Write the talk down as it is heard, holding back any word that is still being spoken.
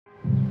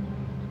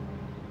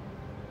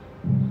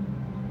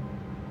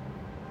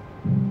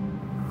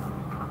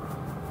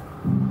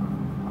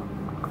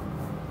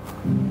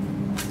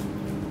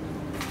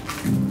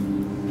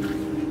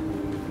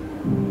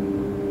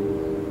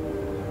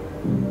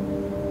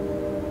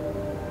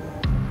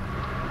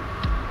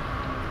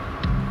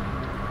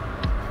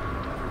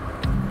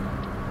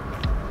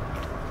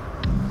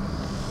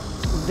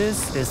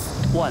This is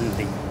万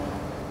里.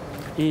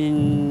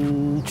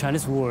 In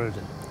Chinese word,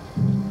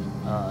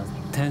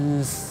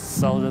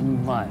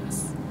 10,000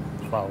 miles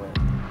far away.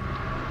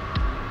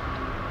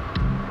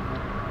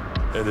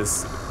 It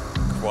is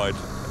quite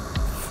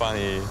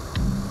funny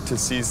to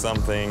see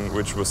something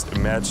which was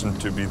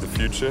imagined to be the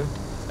future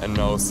and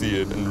now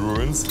see it in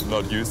ruins,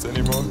 not used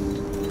anymore.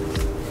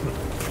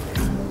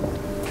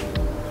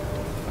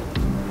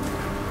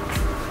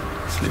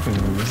 Sleeping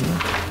room, isn't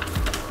it?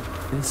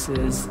 This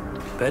is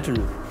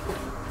bedroom.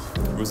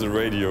 With a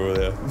radio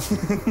there.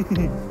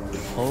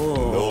 Oh,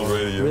 an old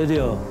radio.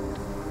 Radio.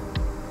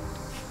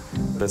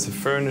 There's a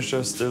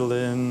furniture still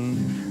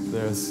in.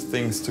 There's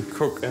things to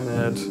cook in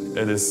it.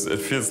 It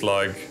feels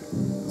like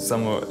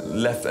someone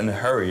left in a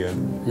hurry.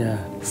 Yeah,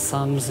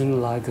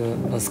 something like a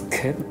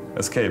escape.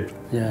 Escape.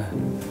 Yeah.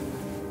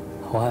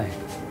 Why?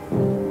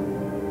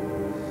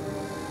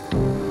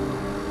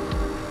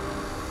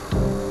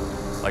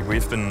 Like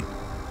we've been,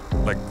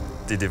 like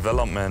the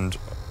development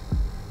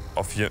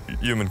of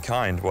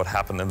humankind, what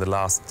happened in the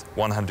last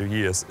 100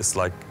 years is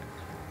like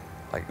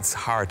it's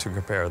hard to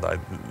compare. That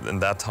in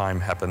that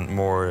time happened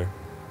more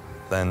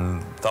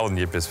than 1,000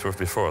 years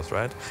before us,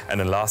 right?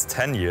 And the last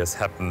 10 years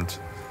happened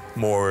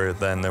more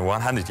than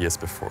 100 years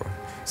before.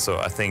 So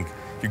I think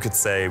you could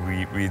say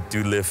we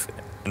do live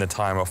in a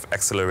time of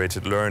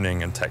accelerated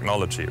learning and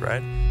technology,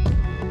 right?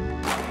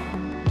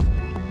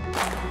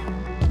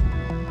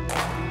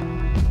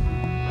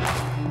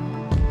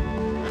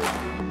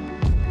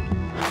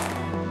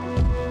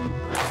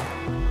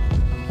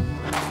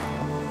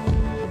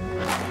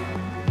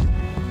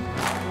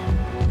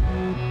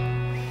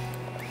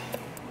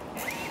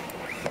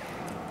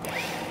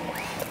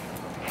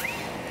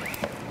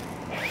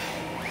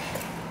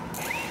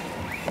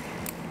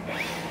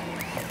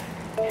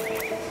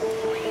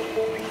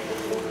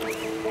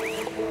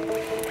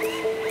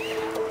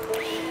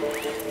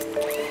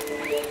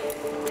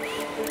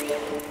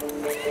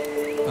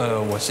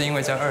我是因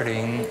为在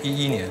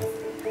2011年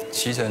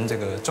骑乘这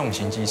个重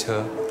型机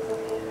车，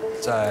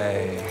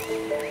在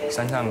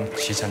山上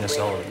骑乘的时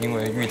候，因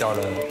为遇到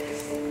了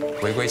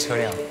违规车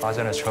辆，发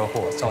生了车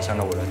祸，造成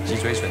了我的脊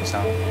椎损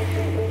伤。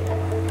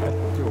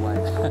就歪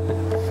了，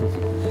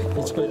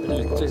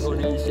你最后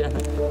那一下，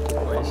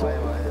我一下。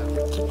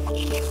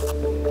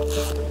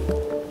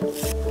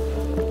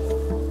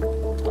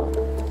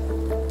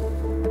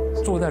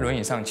坐在轮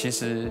椅上，其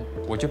实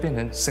我就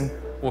变成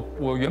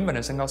我原本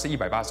的身高是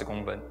180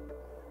公分，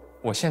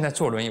我现在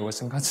坐轮椅，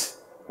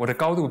我的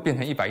高度变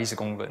成110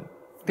公分，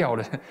掉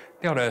了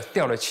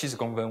70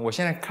公分。我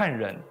现在看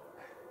人，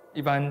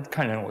一般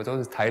看人我都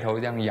是抬头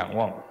这样仰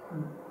望，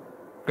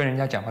跟人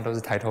家讲话都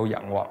是抬头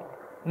仰望，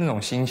那种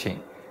心情。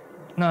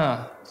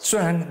那虽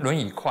然轮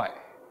椅快，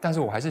但是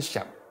我还是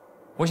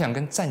我想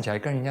站起来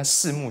跟人家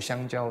四目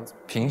相交，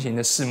平行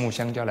的四目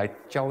相交来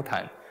交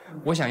谈。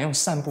我想用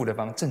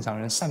正常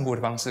人散步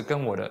的方式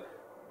跟我的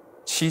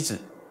妻子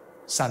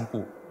散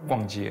步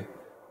逛街。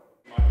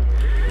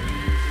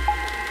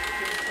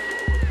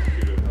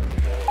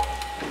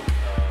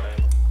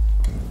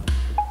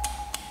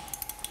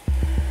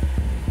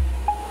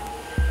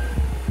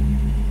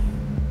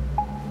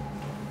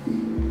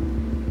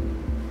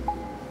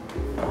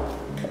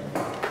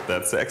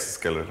That's the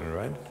exoskeleton,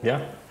 right?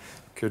 Yeah.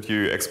 Could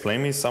you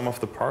explain me some of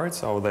the parts,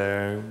 how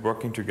they're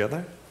working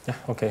together? Yeah,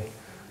 okay.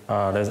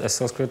 There's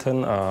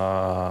exoskeleton,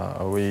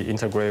 we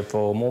integrate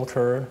for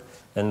motor,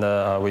 and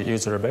we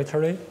use the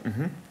battery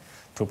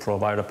to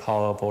provide the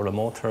power for the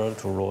motor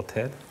to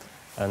rotate.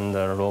 And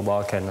the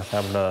robot can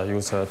help the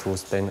user to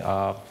stand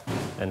up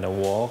and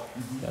walk.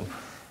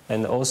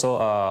 And also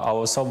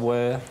our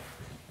software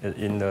is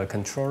in the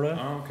controller.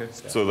 Oh, okay.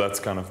 So that's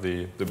kind of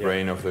the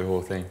brain of the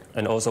whole thing.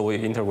 And also we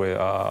integrate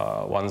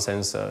one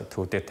sensor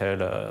to detect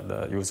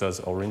the user's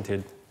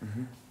oriented.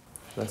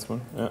 That's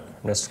one, yeah.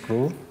 The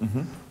screw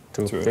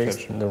to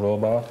fix the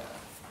robot.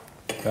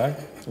 Right?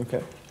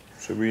 Okay.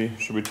 Should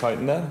we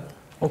tighten that?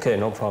 Okay,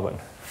 no problem.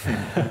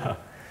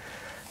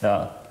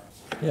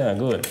 Yeah,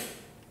 good.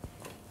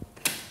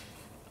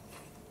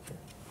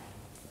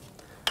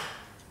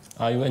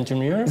 Are you an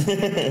engineer?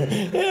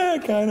 Yeah,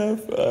 kind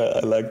of.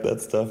 I like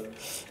that stuff.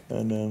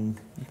 And I'm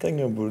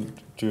thinking about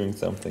doing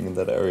something in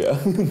that area.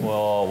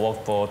 We'll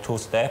work for 2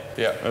 steps.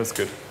 Yeah, that's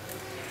good.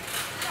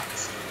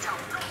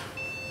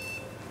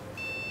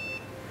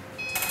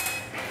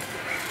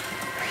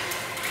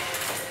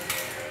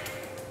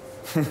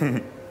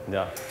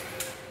 Yeah.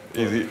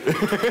 Easy.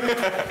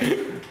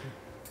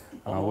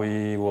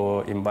 We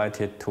were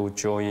invited to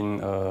join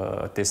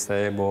a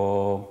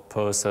disabled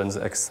person's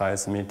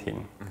exercise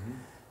meeting.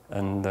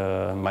 And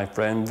my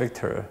friend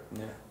Victor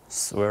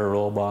swear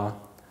robot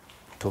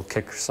to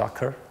kick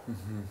soccer.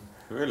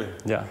 Really?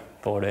 Yeah,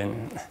 for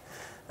them.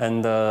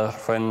 And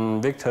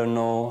when Victor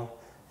know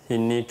he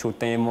need to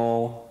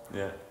demo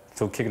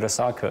to kick the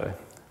soccer,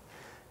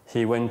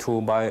 he went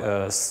to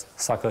buy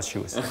soccer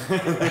shoes.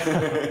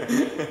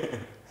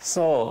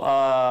 So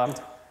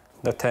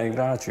the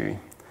technology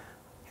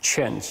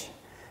changed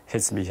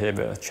his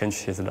behavior,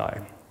 changed his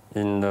life.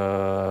 In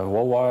the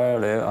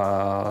worldwide, there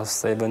are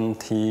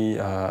 70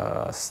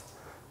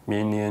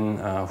 million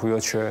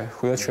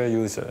wheelchair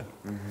users.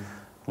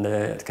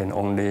 They can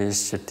only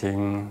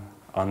sitting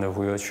on the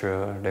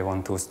wheelchair. They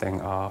want to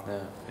stand up.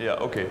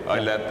 Yeah, okay. I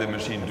let the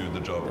machine do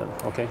the job.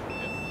 Okay.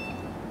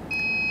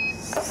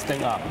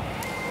 Stand up.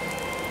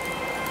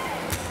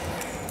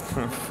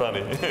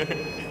 Funny.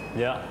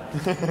 Ja.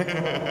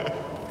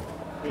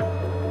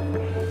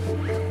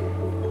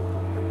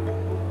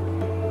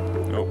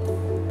 Oh.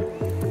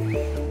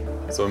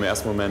 So im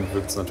ersten Moment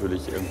wirkt es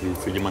natürlich irgendwie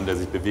für jemanden, der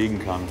sich bewegen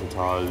kann,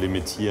 total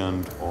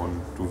limitierend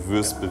und du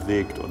wirst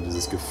bewegt und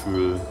dieses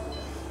Gefühl,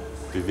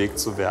 bewegt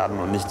zu werden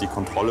und nicht die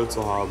Kontrolle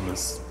zu haben,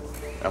 ist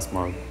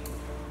erstmal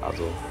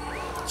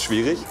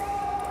schwierig.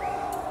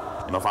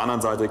 Und auf der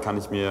anderen Seite kann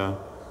ich mir,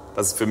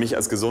 das ist für mich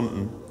als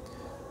Gesunden,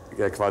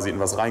 der quasi in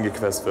was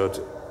reingequetscht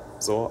wird,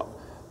 so.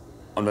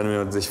 Und wenn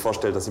man sich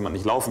vorstellt, dass jemand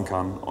nicht laufen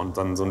kann und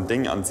dann so ein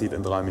Ding anzieht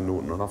in 3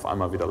 Minuten und auf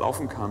einmal wieder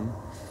laufen kann,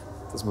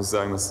 das muss ich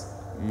sagen, das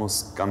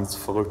muss ein ganz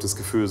verrücktes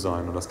Gefühl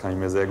sein. Und das kann ich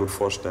mir sehr gut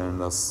vorstellen,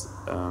 dass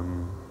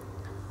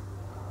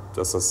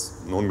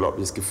das ein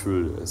unglaubliches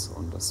Gefühl ist.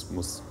 Und das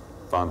muss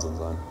Wahnsinn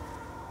sein.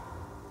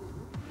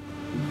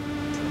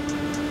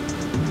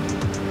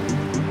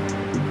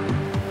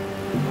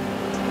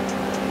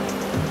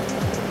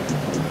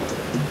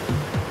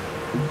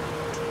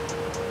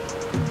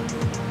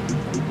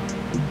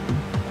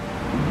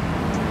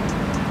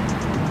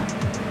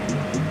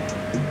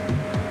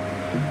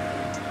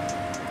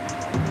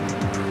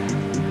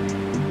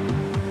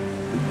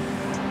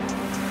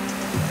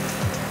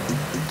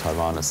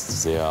 Taiwan hat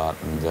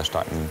einen sehr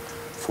starken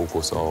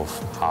Fokus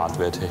auf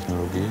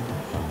Hardware-Technologie,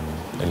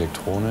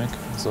 Elektronik,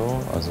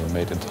 also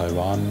Made in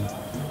Taiwan,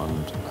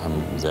 und haben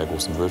einen sehr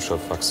großen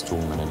Wirtschaftswachstum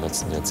in den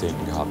letzten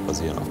Jahrzehnten gehabt,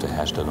 basierend auf der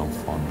Herstellung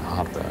von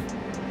Hardware.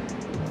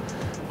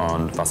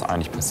 Und was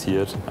eigentlich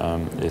passiert,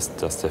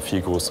 ist, dass der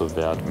viel größere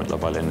Wert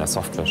mittlerweile in der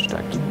Software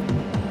steckt.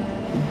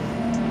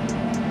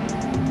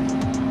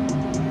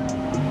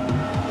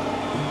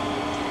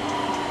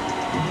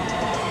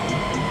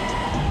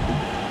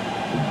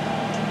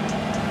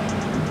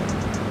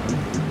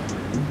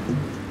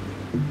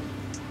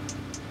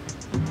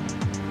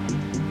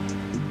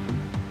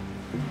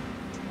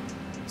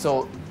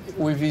 So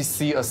we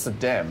see a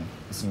sedan,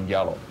 it's in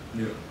yellow,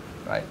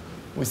 right?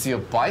 We see a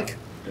bike,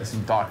 it's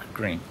in dark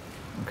green,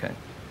 okay?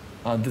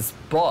 This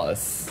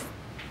bus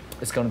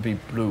is going to be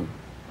blue.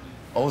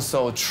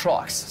 Also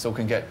trucks, so we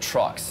can get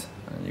trucks,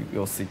 and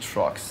you'll see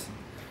trucks.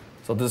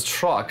 So this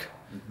truck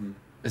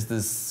is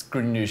this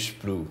greenish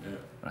blue,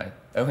 right?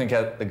 And we can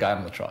get the guy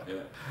on the truck.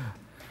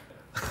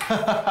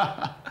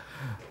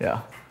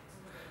 Yeah.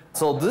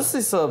 So this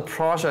is a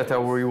project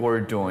that we were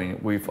doing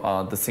with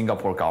the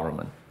Singapore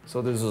government.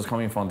 So this is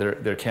coming from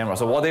their camera.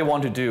 So what they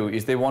want to do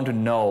is they want to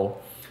know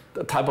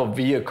the type of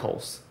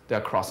vehicles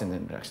that are crossing the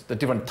index, the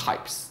different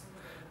types.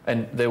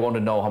 And they want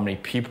to know how many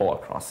people are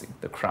crossing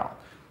the crowd.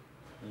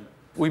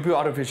 We build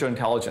artificial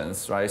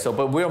intelligence, right? So,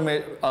 but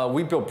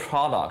we build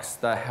products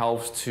that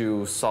helps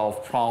to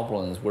solve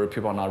problems where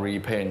people are not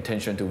really paying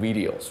attention to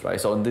videos, right?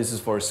 So this is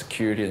for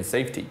security and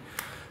safety.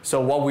 So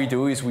what we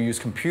do is we use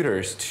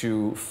computers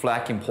to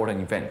flag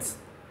important events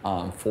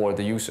for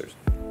the users.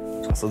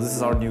 So this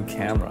is our new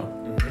camera.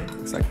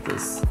 Looks like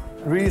this.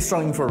 Really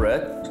strong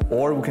infrared,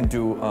 or we can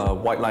do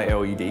white light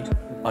LED.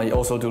 I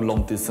also do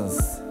long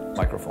distance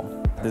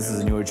microphone. This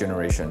is a newer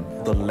generation.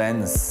 The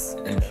lens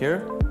in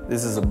here,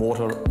 this is a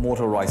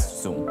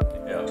motorized zoom.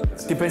 Yeah.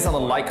 Depends on the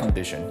light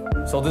condition.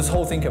 So this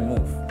whole thing can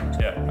move.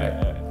 Yeah.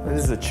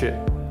 This is a chip.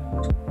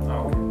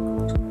 Oh.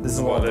 This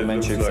is what the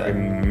main chip like a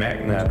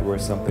magnet where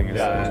something is.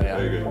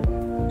 Yeah.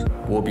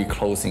 We'll be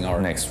closing our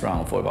next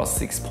round for about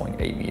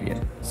 6.8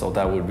 million. So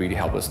that would really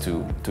help us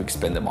to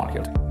expand the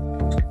market.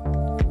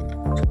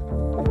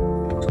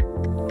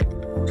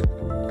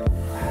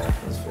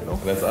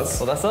 That's us?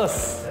 So that's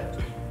us.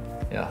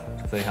 Yeah,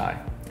 say hi.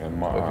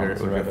 And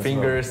with your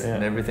fingers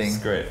and everything. It's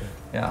great.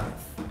 Yeah,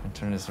 and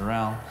turn this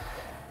around.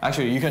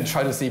 Actually, you can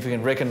try to see if it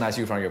can recognize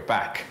you from your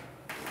back.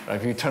 Right?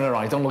 If you turn it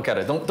around, don't look at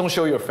it. Don't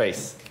show your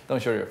face.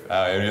 Don't show your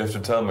face. You have to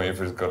tell me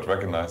if it got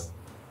recognized.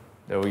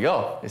 There we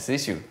go. It's the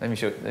issue. Let me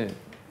show.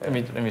 Let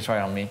me try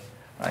it on me.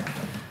 Right?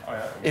 Oh,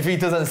 yeah. If he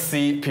doesn't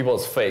see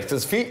people's face,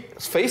 because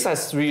face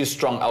has really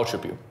strong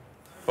attribute.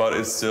 But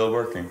it's still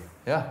working.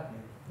 Yeah.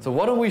 So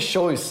why don't we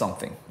show you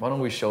something? Why don't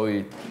we show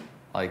you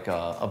like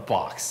a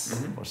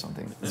box or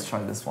something? Let's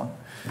try this one.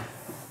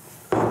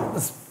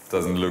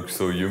 Doesn't look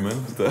so human.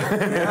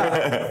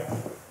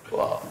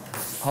 Wow.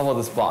 How about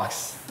this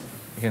box?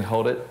 You can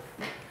hold it.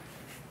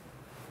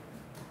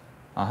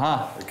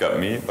 It got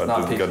me, but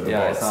didn't get the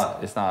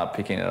box. It's not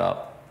picking it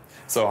up.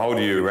 So how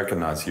do you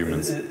recognize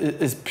humans?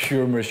 It's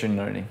pure machine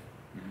learning.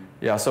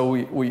 Yeah, so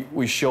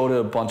we showed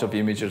a bunch of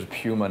images of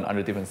human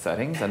under different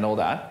settings. I know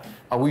that.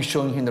 Are we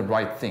showing him the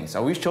right things?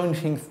 Are we showing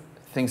him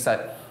things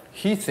that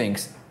he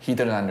thinks he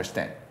didn't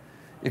understand?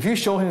 If you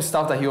show him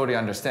stuff that he already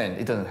understands,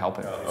 it doesn't help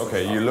him.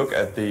 Okay, you look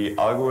at the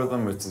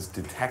algorithm which is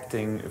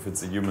detecting if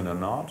it's a human or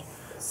not.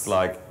 It's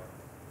like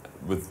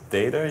with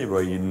data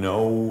where you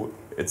know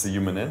it's a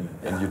human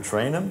and you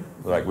train him,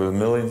 like with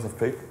millions of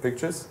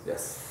pictures.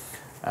 Yes.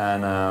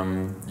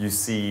 And you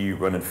see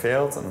when it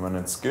fails and when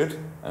it's good,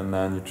 and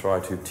then you try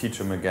to teach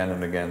him again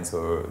and again,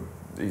 so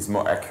he's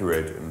more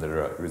accurate in the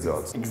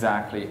results.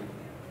 Exactly.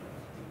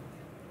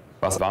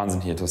 Was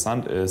wahnsinnig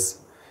interessant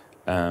ist,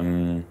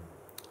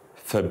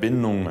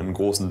 Verbindungen in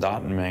großen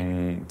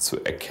Datenmengen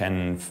zu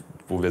erkennen,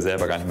 wo wir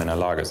selber gar nicht mehr in der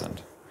Lage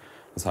sind.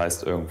 Das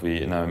heißt, irgendwie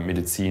in der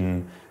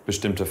Medizin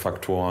bestimmte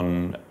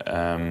Faktoren,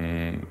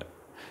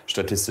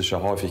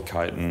 statistische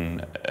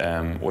Häufigkeiten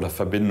oder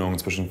Verbindungen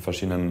zwischen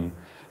verschiedenen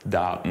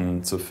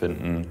Daten zu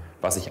finden,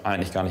 was ich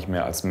eigentlich gar nicht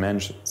mehr als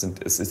Mensch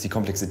sind. Es ist die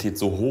Komplexität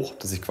so hoch,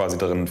 dass ich quasi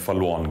darin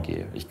verloren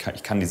gehe. Ich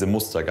kann diese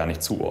Muster gar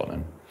nicht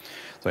zuordnen.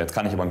 So, jetzt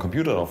kann ich aber einen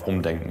Computer darauf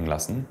rumdenken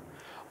lassen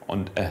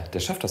und der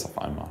schafft das auf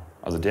einmal.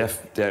 Also der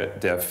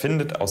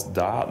findet aus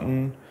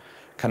Daten,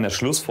 kann der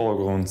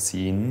Schlussfolgerungen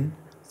ziehen,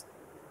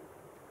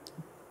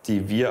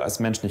 die wir als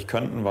Mensch nicht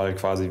könnten, weil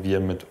quasi wir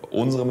mit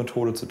unserer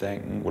Methode zu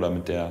denken oder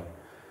mit der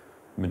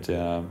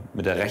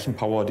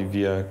Rechenpower, die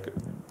wir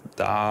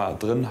da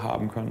drin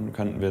haben können,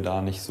 könnten wir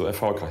da nicht so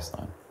erfolgreich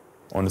sein.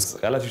 Und es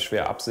ist relativ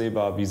schwer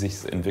absehbar, wie sich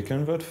es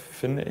entwickeln wird,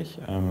 finde ich.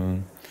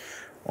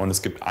 Und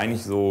es gibt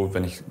eigentlich so,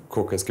 wenn ich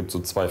gucke, es gibt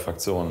so zwei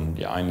Fraktionen.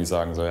 Die einen, die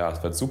sagen so, ja,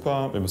 es wird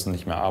super, wir müssen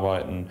nicht mehr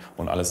arbeiten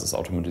und alles ist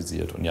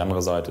automatisiert. Und die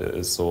andere Seite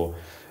ist so,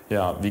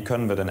 ja, wie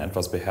können wir denn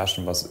etwas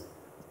beherrschen, was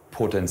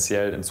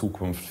potenziell in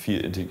Zukunft viel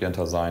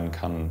intelligenter sein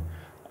kann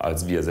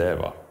als wir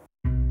selber?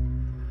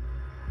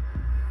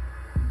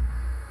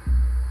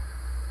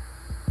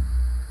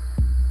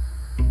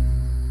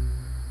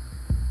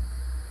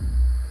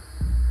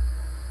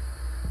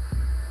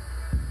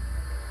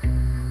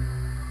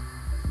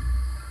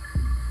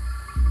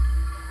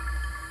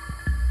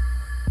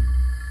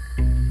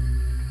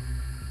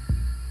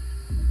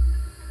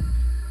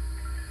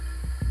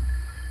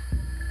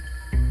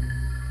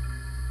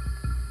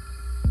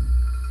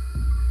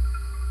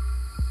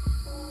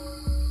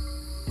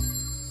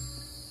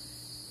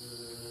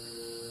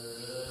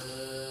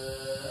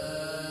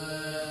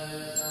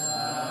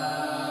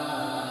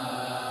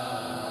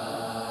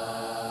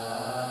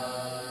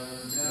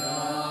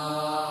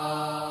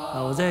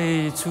我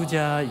在出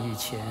家以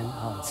前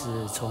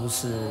是从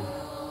事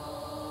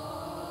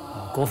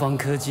国防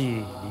科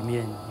技里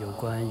面有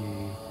关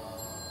于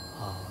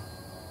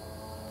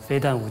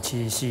飞弹武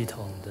器系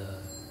统的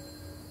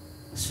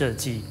设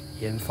计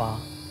研发。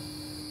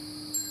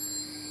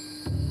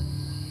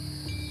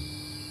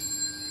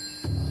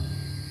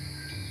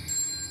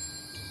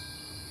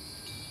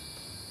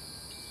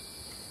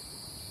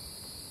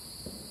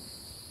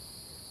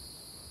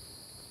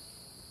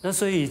那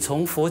所以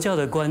从佛教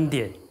的观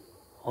点，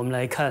我们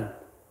来看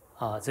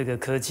这个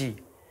科技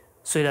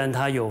虽然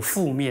它有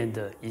负面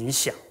的影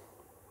响，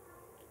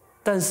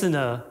但是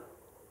呢，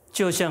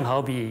就像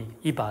好比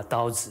一把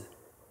刀子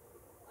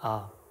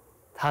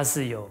它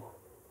是有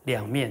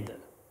两面的，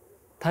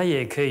它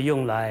也可以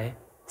用来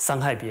伤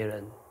害别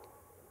人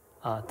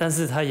但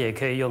是它也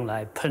可以用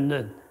来烹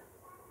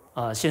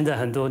饪现在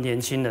很多年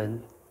轻人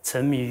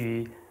沉迷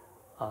于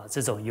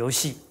这种游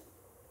戏，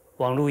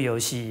网络游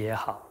戏也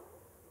好，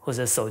或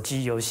者手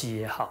机游戏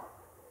也好，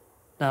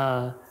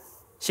那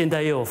现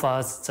在又有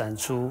发展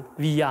出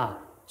VR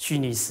虚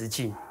拟实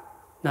境，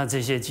那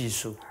这些技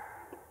术，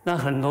那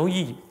很容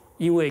易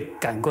因为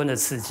感官的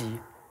刺激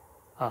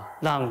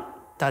让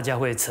大家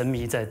会沉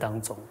迷在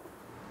当中。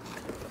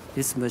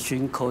This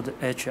machine called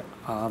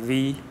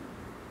HRV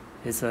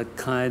is a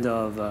kind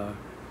of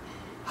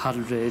heart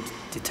rate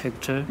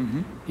detector.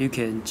 You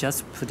can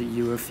just put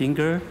your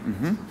finger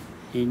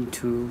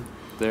into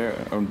There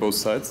on both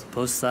sides.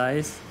 Both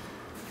sides.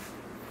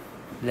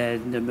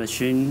 Then the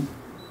machine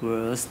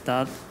will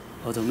start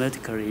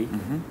automatically.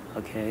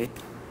 Okay.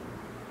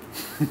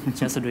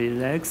 Just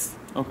relax.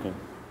 Okay.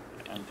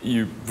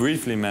 You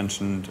briefly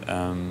mentioned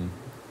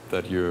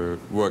that you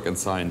work in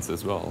science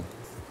as well.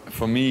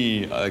 For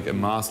me, like a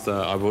master,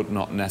 I would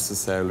not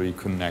necessarily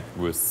connect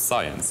with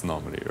science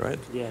normally, right?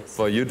 Yes.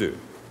 But you do.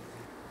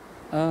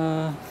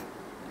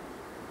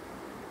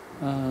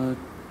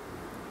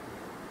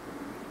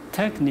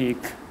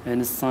 Technique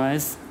and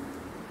science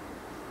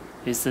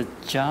is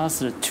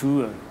just a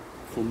tool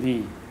for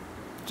me.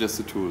 Just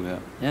a tool, yeah.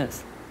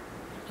 Yes.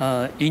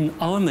 In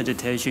our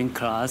meditation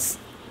class,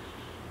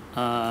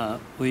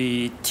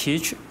 we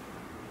teach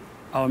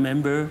our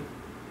member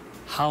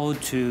how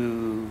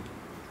to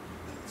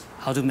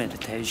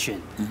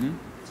meditation.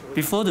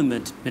 Before the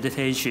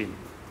meditation,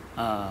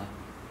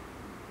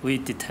 we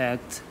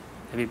detect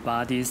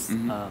everybody's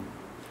the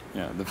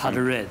heart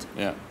rate.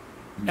 Yeah.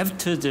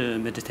 After the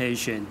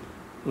meditation,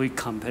 we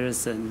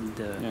comparison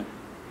the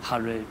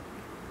heart rate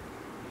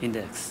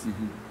index.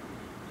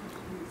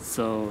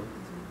 So,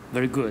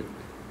 very good.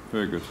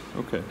 Very good.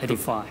 Okay.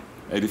 85.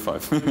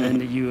 85.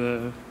 And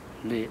your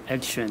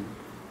reaction,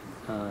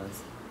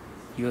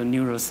 your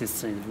neural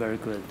system is very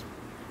good.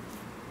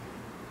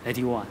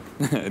 81.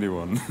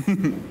 81.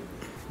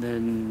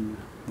 Then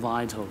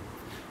vitals,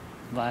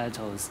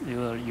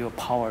 your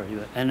power,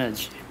 your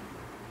energy,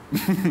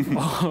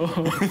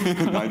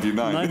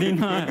 99.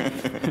 99.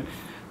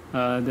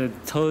 The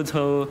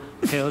total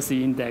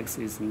healthy index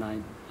is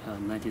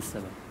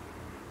 97.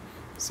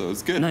 So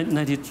it's good.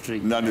 93.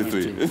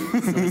 93. So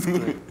it's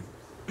good.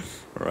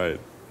 Right.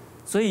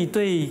 所以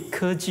对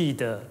科技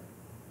的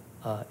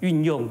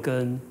运用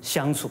跟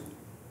相处，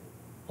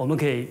我们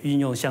可以运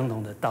用相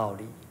同的道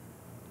理，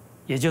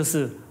也就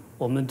是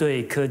我们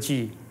对科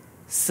技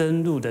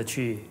深入的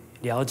去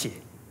了解，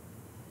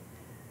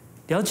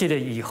了解了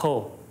以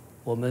后，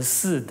我们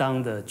适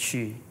当的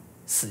去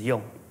使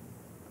用，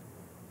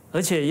而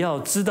且要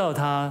知道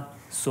它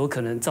所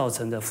可能造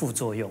成的副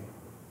作用，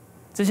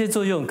这些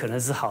作用可能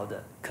是好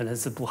的，可能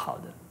是不好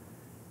的，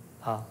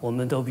我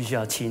们都必须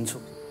要清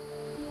楚。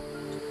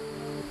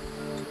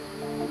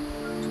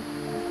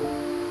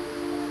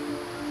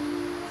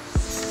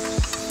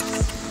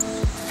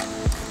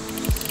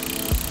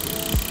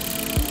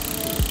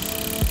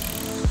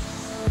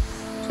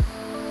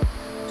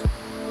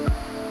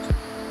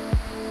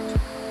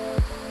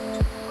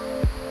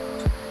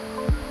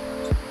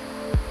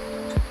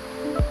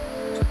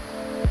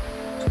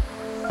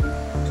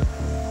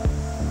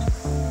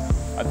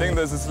I think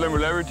there's a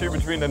similarity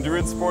between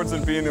endurance sports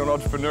and being an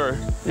entrepreneur.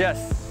 Yes.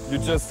 You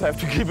just have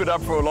to keep it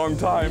up for a long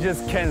time. You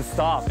just can't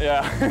stop.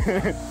 Yeah.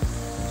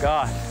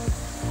 God.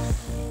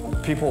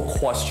 People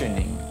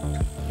questioning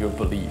your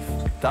belief.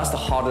 That's the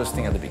hardest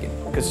thing at the beginning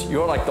because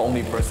you're like the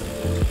only person.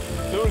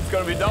 Soon it's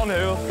gonna be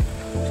downhill.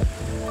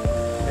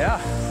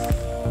 Yeah.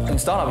 In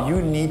startup,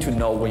 you need to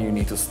know when you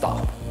need to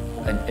stop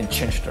and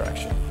change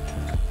direction.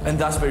 And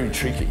that's very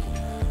tricky.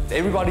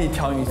 Everybody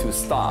telling you to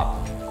stop,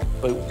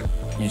 but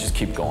you just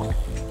keep going.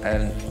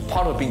 And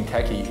part of being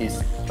techie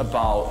is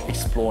about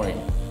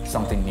exploring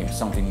something new,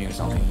 something new,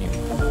 something new.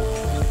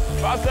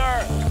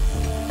 Faster!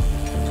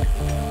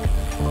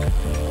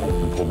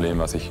 Ein Problem,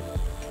 was ich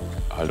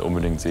halt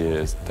unbedingt sehe,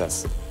 ist,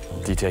 dass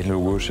die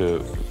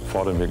technologische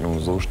Fortentwicklung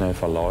so schnell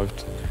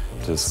verläuft,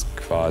 dass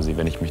quasi,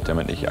 wenn ich mich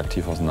damit nicht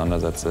aktiv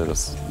auseinandersetze,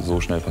 das so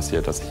schnell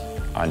passiert, dass ich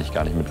eigentlich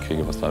gar nicht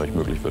mitkriege, was dadurch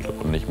möglich wird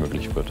und nicht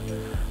möglich wird.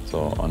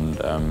 So, und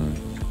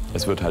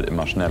es wird halt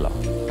immer schneller.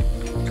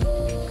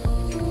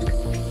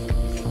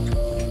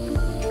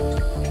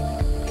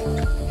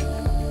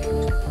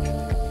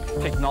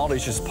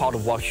 Technology is part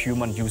of what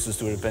human uses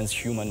to advance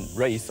human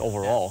race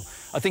overall.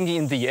 I think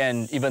in the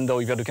end, even though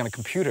you're looking at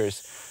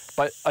computers,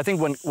 but I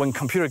think when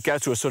computer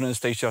gets to a certain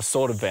stage, they are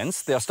so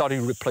advanced, they are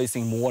starting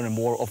replacing more and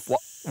more of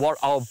what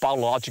are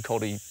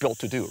biologically built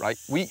to do, right?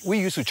 We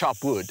used to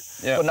chop wood,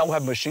 but now we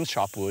have machines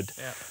chop wood.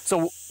 Yeah.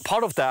 So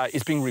part of that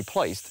is being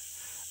replaced.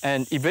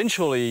 And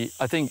eventually,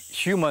 I think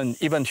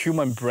even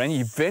human brain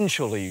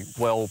eventually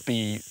will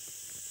be,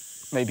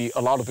 maybe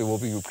a lot of it will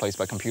be replaced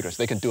by computers.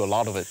 They can do a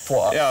lot of it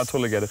for us. Yeah, I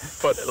totally get it.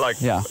 But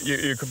like,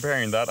 you're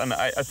comparing that, and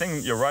I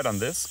think you're right on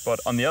this, but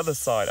on the other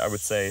side, I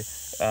would say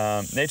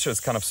nature is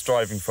kind of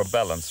striving for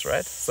balance,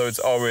 right? So it's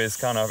always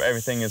kind of,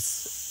 everything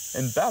is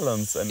in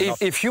balance. And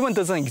if human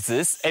doesn't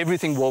exist,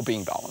 everything will be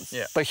in balance.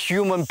 Yeah. But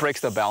human breaks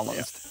the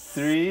balance. Yeah.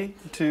 3,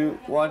 2,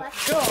 1,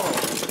 go!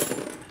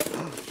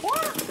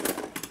 What?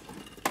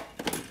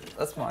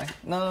 That's mine.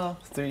 No,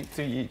 3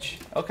 each.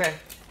 Okay.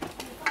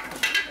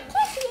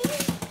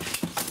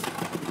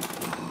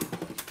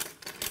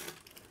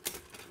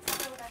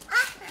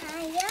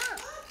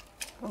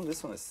 Oh,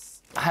 this one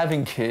is...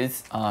 Having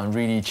kids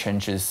really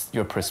changes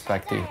your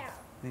perspective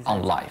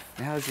on life.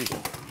 How's it?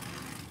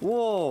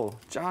 Whoa,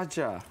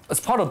 Jaja. As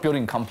part of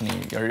building a company,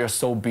 you're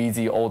so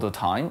busy all the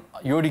time.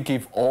 You already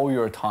give all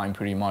your time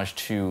pretty much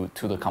to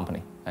the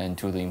company and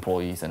to the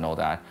employees and all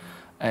that.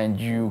 And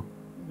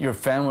your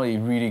family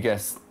really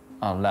gets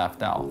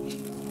left out.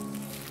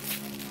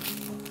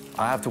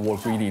 I have to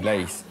work really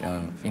late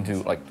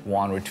into like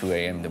 1 or 2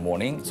 a.m. in the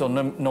morning. So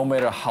no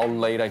matter how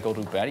late I go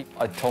to bed,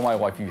 I told my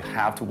wife, you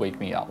have to wake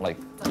me up. Like,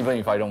 even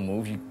if I don't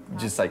move, you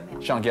just like,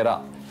 Sean, get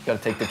up. You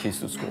gotta take the kids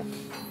to school.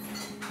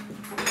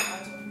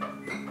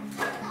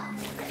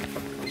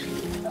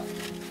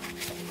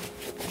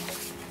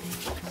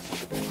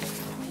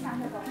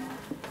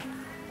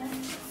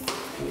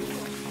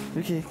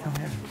 Vicky, come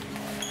here.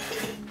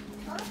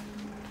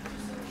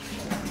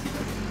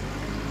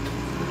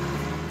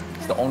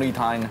 It's the only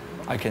time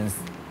I can,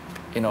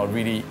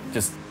 really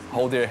just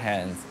hold their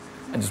hands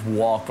and just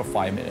walk for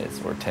 5 minutes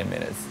or 10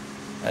 minutes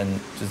and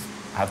just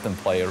have them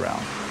play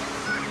around.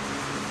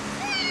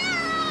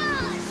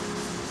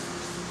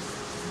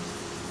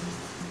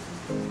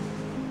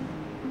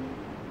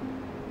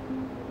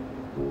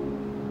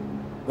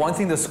 One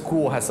thing the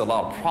school has a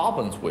lot of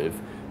problems with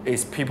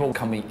is people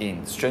coming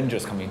in,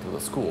 strangers coming to the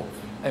school.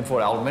 And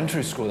for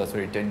elementary school, that's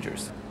very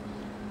dangerous.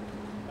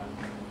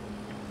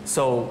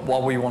 So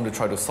what we want to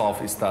try to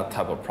solve is that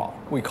type of problem.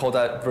 We call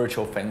that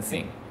virtual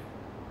fencing.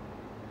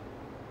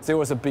 There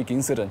was a big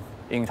incident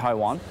in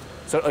Taiwan.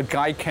 So a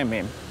guy came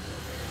in,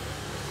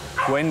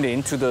 went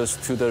into the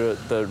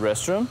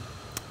restroom,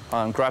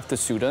 grabbed the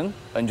student,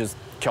 and just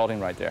killed him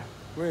right there.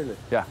 Really?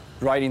 Yeah,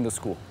 right in the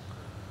school.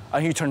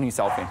 And he turned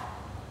himself in.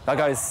 That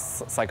guy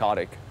is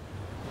psychotic.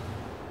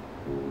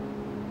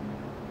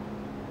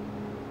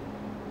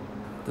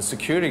 the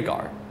security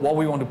guard, what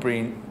we want to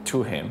bring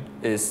to him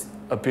is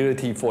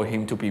ability for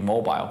him to be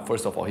mobile.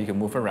 First of all, he can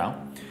move around.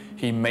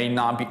 He may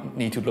not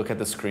need to look at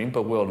the screen,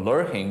 but we'll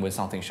alert him when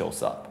something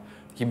shows up.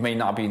 He may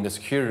not be in the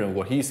security room,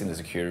 or he's in the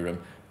security room.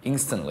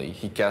 Instantly,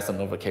 he gets a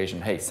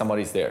notification, hey,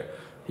 somebody's there.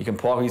 He can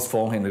pull out his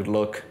phone and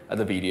look at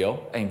the video,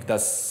 and if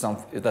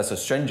that's a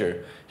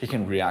stranger, he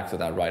can react to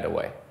that right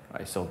away.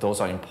 Right? So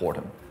those are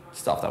important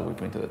stuff that we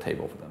bring to the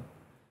table for them.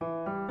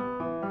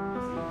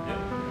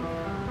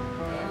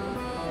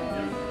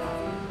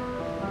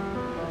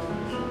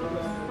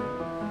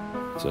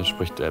 Es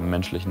entspricht der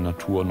menschlichen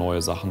Natur,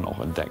 neue Sachen auch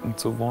entdecken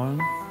zu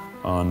wollen.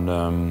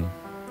 Und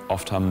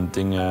oft haben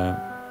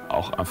Dinge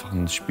auch einfach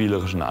einen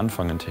spielerischen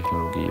Anfang in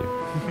Technologie.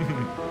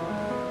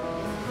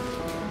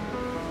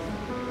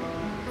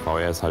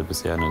 VR ist halt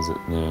bisher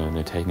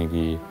eine Technik,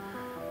 die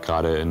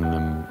gerade in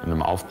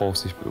einem Aufbruch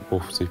sich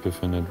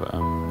befindet,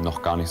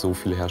 noch gar nicht so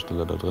viele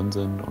Hersteller da drin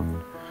sind. Und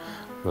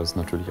das ist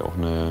natürlich auch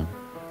eine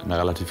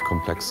relativ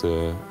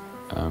komplexe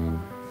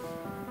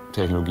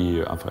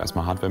Technologie, einfach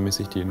erstmal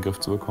hardwaremäßig die in den Griff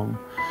zu bekommen.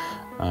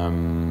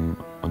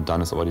 Und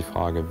dann ist aber die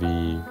Frage,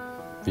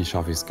 wie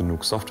schaffe ich es,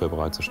 genug Software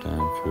bereitzustellen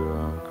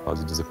für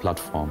quasi diese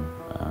Plattform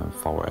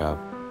VR.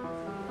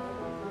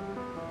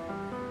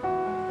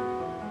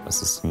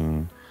 Das ist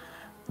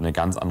eine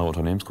ganz andere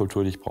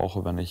Unternehmenskultur, die ich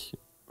brauche, wenn ich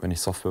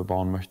Software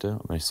bauen möchte,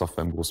 wenn ich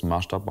Software im großen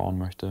Maßstab bauen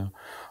möchte.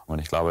 Und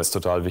ich glaube, es ist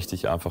total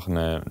wichtig, einfach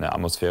eine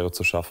Atmosphäre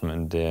zu schaffen,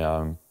 in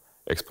der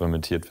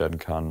experimentiert werden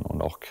kann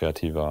und auch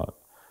kreativer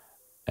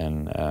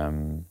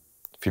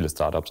viele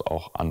Startups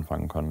auch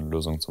anfangen können,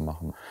 Lösungen zu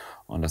machen.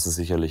 Und das ist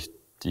sicherlich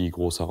die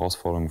große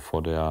Herausforderung,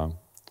 vor der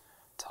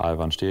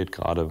Taiwan steht,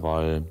 gerade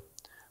weil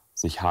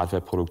sich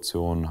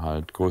Hardwareproduktion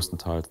halt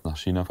größtenteils nach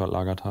China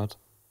verlagert hat.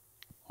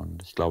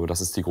 Und ich glaube,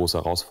 das ist die große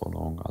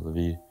Herausforderung. Also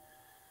wie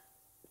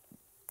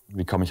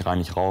komme ich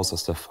eigentlich raus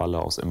aus der Falle,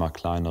 aus immer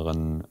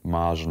kleineren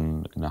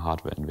Margen in der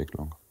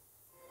Hardwareentwicklung?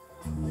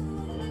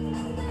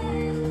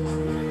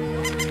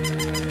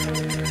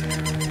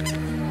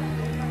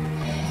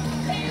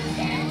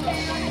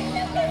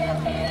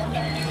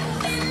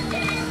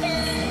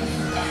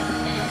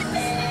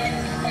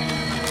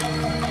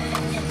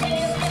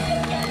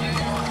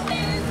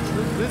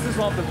 This is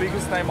one of the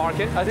biggest night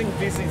market. I think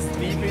this is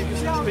the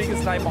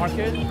biggest night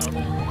market.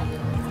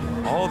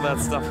 All that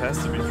stuff has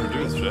to be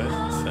produced, right?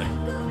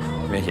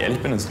 Wenn ich ehrlich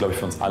bin, ist es, glaube ich,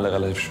 für uns alle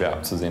relativ schwer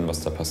abzusehen,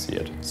 was da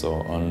passiert. So,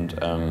 und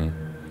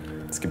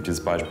es gibt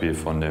dieses Beispiel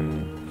von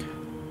dem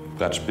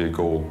Brettspiel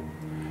Go.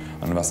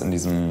 Und was in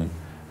diesem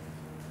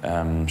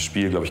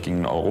Spiel, glaube ich, gegen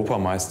einen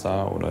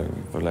Europameister oder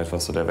vielleicht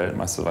was so der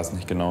Weltmeister, weiß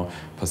nicht genau,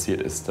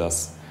 passiert ist,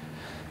 dass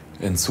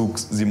in Zug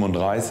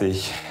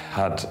 37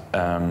 hat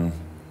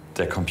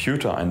der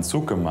Computer einen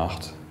Zug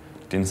gemacht,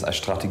 den es als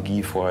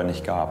Strategie vorher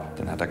nicht gab.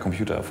 Den hat der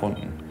Computer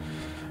erfunden.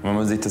 Und wenn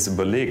man sich das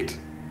überlegt,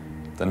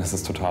 dann ist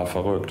es total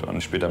verrückt.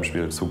 Und später im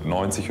Spiel Zug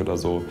 90 oder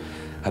so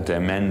hat der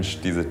Mensch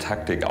diese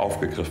Taktik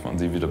aufgegriffen und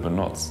sie wieder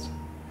benutzt.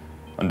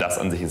 Und das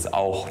an sich ist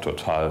auch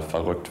total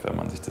verrückt, wenn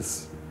man sich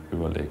das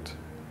überlegt.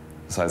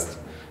 Das heißt,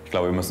 ich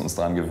glaube, wir müssen uns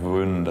daran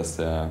gewöhnen, dass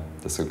der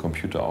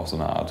Computer auch so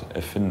eine Art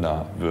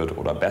Erfinder wird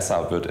oder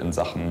besser wird in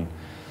Sachen,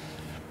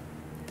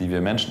 die wir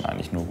Menschen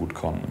eigentlich nur gut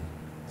konnten.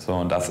 So,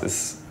 und das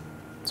ist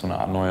so eine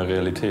Art neue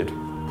Realität.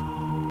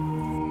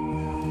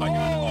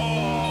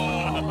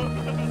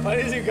 Oh,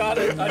 you got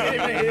it. I didn't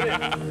even hit it.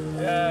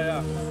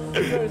 Yeah.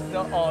 There's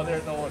no more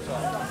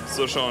shot.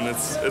 So Sean,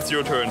 it's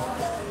your turn.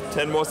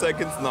 10 more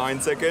seconds,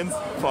 9 seconds,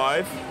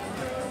 5,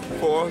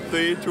 4,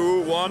 3,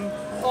 2, 1.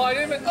 Oh, I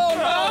didn't even. Oh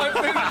no, I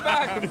put it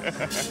back.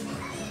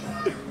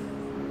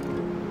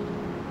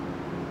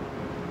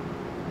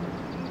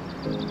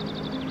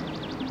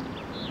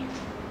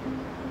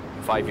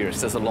 5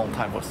 years, that's a long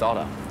time for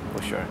startup,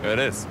 for sure. It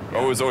is.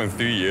 Oh, it's only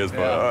 3 years,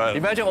 but...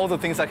 Imagine all the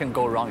things that can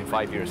go wrong in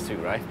 5 years too,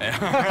 right?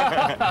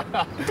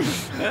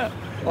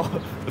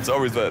 It's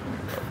always that.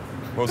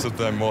 Most of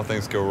the time, more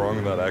things go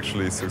wrong than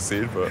actually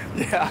succeed, but...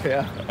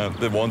 Yeah. And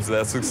the ones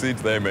that succeed,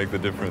 they make the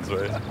difference,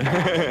 right?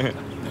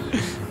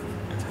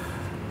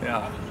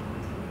 Yeah,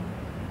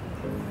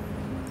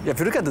 if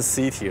you look at the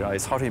city, right,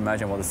 it's hard to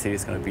imagine what the city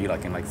is going to be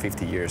like in like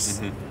 50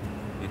 years.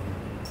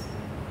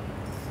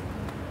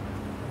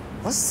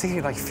 What's the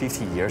city like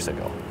 50 years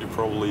ago? You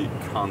probably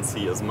can't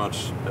see as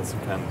much as you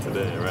can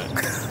today, right?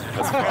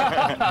 That's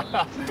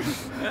right.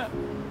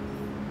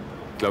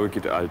 Ich glaube, es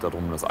geht halt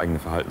darum, das eigene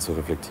Verhalten zu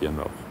reflektieren.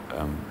 Auch,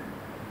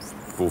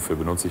 wofür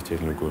benutze ich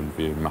Technologie und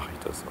wie mache ich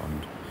das?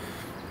 Und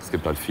es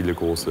gibt halt viele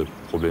große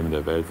Probleme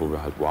der Welt, wo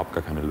wir halt überhaupt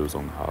gar keine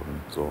Lösungen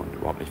haben so, und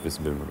überhaupt nicht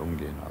wissen, wie wir damit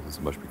umgehen. Also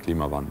zum Beispiel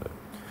Klimawandel.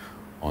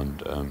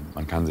 Und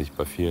man kann sich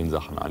bei vielen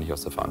Sachen eigentlich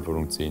aus der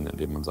Verantwortung ziehen,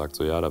 indem man sagt,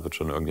 so ja, da wird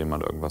schon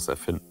irgendjemand irgendwas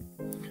erfinden.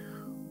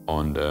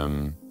 Und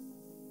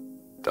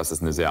das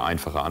ist eine sehr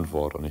einfache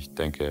Antwort und ich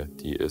denke,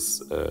 die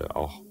ist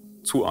auch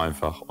zu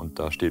einfach und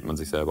da steht man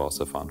sich selber aus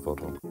der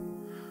Verantwortung.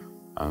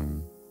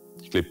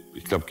 Ich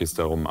glaube, geht es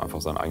darum,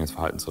 einfach sein eigenes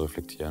Verhalten zu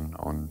reflektieren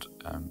und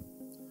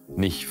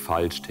nicht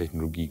falsch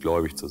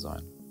technologiegläubig zu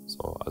sein.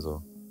 So,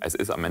 also Es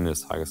ist am Ende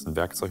des Tages ein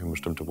Werkzeug, um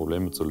bestimmte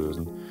Probleme zu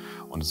lösen.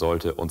 Und es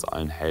sollte uns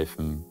allen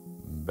helfen,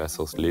 ein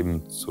besseres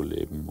Leben zu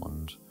leben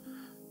und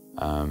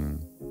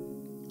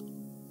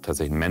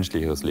tatsächlich ein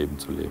menschlicheres Leben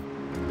zu leben.